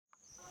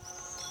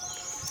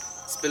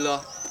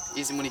Spilla,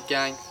 Easy Money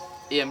Gang,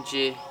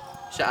 EMG,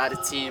 shout out the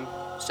team,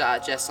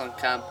 shout out Jess on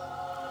camp,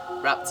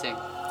 rap ting.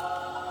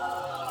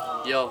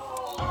 Yo,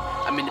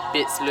 I'm in the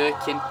bits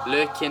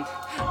lurking,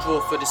 draw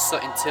for the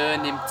Sutton,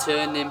 turn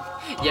him,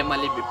 yeah my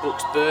lyric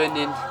book's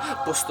burning,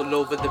 bust all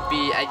over the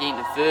beat, I ain't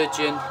a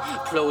virgin,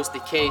 close the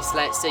case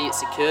like say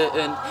it's a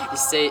curtain, you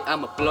say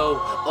I'm a blow,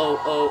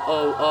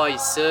 oh, are you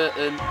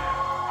certain?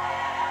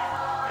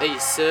 Are you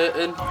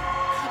certain?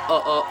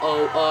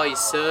 Are you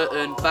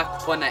certain? Back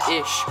up on that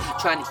ish,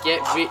 trying to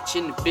get rich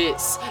in the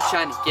bits,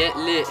 trying to get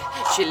lit,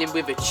 chilling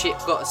with a chick,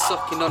 got a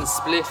sucking on a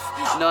spliff.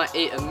 No, it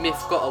ain't a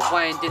myth, got a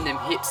wind in them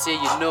hips, yeah,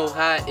 you know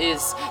how it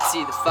is.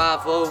 See the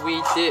 5-0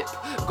 we dip,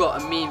 got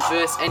a mean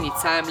verse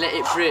anytime, let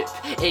it rip,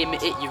 aim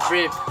it at your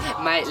rib,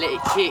 might let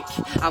it kick.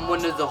 I'm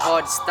one of the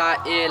hardest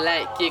out here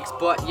like gigs,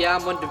 but yeah,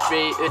 I'm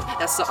underrated,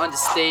 that's an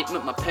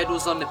understatement. My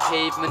pedals on the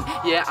pavement,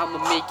 yeah, I'ma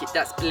make it,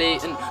 that's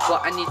blatant,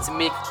 but I need to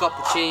make a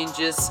couple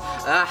changes,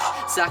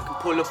 so I can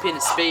pull up in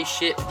a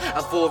spaceship.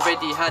 I've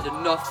already had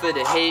enough of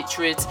the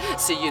hatred,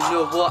 so you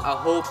know what, I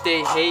hope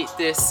they hate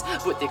this,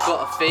 but they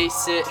gotta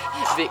face it.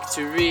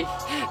 Victory,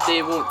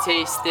 they won't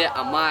taste it.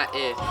 I'm out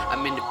here,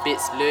 I'm in the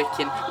bits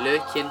lurking,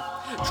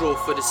 draw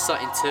for the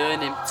Sutton, turn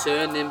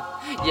him,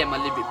 yeah my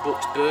lyric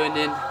book's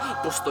burning,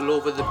 bust all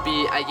over the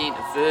beat, I ain't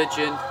a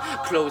virgin,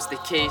 close the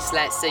case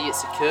like say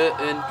it's a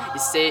curtain, you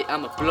say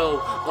I'm a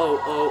blow,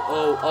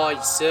 oh, are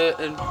you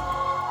certain?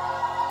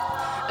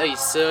 Are you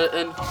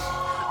certain?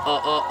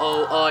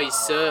 Are you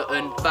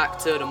certain? Back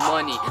to the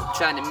money,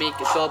 trying to make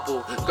it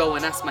double. Go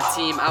and ask my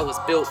team, I was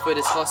built for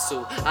this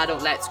hustle. I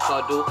don't like to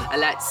cuddle, I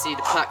like to see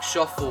the pack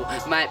shuffle.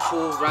 Might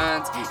pull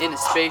round in a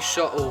space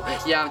shuttle.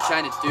 Yeah, I'm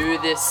trying to do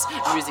this.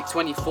 Music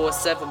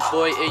 24/7,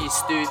 boy, are you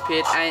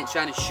stupid? I ain't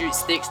trying to shoot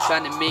sticks,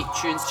 trying to make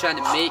tunes,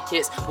 trying to make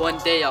hits. One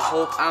day I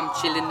hope I'm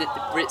chilling at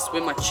the Brits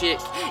with my chick.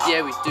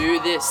 Yeah, we do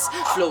this.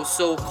 Flow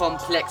so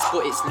complex,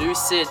 but it's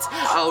lucid.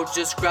 I'll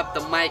just grab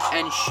the mic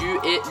and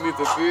shoot it. Move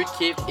a rude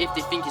kid if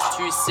they think it's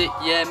too sick,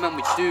 yeah man,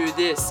 we do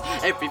this.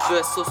 Every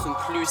verse so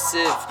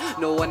conclusive,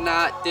 no one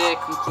out there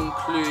can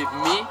conclude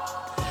me,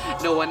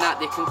 no one out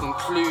there can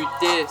conclude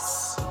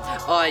this.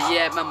 Oh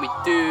yeah man, we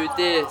do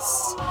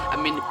this.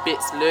 I'm in the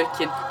bits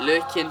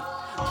lurking,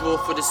 draw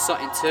for the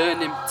Sutton,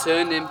 turn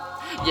him,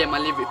 yeah my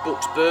lyric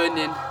book's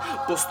burning,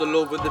 bust all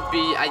over the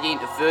beat, I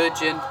ain't a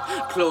virgin,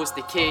 close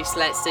the case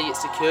like say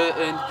it's a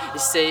curtain, you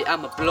say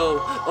I'm a blow,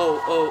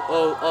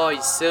 oh, are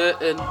you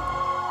certain?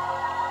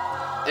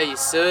 Are you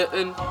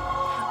certain?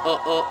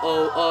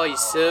 Are you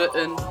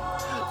certain?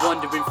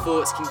 Wandering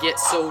thoughts can get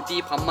so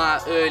deep, I'm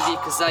out early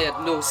cause I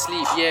had no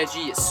sleep. Yeah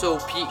G, it's so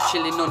peak,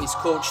 chilling on these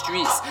cold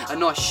streets. I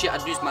know shit,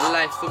 I'd lose my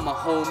life for my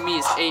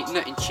homies. Ain't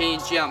nothing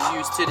changed, yeah I'm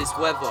used to this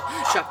weather.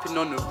 Trapping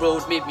on the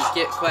road made me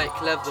get quite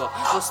clever.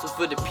 Hustle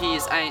for the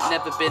peas, I ain't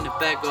never been a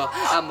beggar.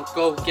 I'm a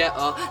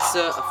go-getter,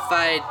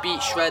 certified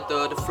beat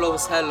shredder. The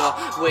flow's hella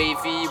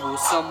wavy, will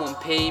someone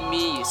pay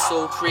me? It's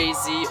so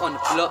crazy, on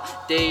the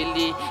block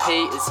daily.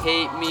 Haters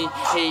hate me,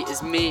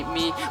 haters make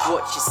me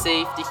watch your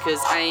safety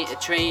cause I ain't a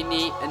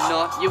trainee. And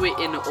nah, you ain't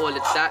into all of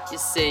that. You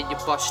say you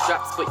bust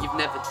straps, but you've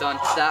never done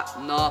that,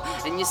 nah.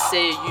 And you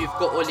say you've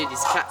got all of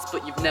these cats,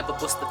 but you've never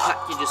bust the pack,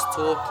 you're just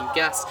talking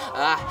gas.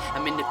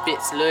 I'm in the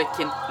bits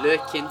lurking,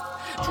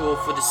 draw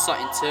for the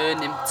Sutton,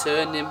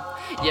 turn him,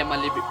 yeah my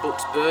lyric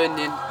book's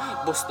burning,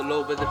 bust all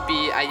over the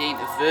beat, I ain't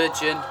a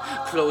virgin,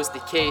 close the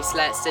case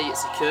like say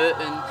it's a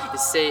curtain, you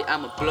say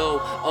I'm a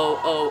blow,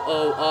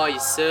 oh, are you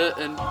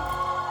certain?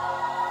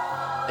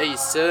 Are you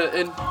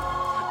certain?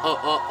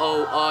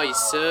 Oh, are you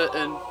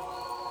certain?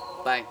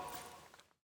 Bang.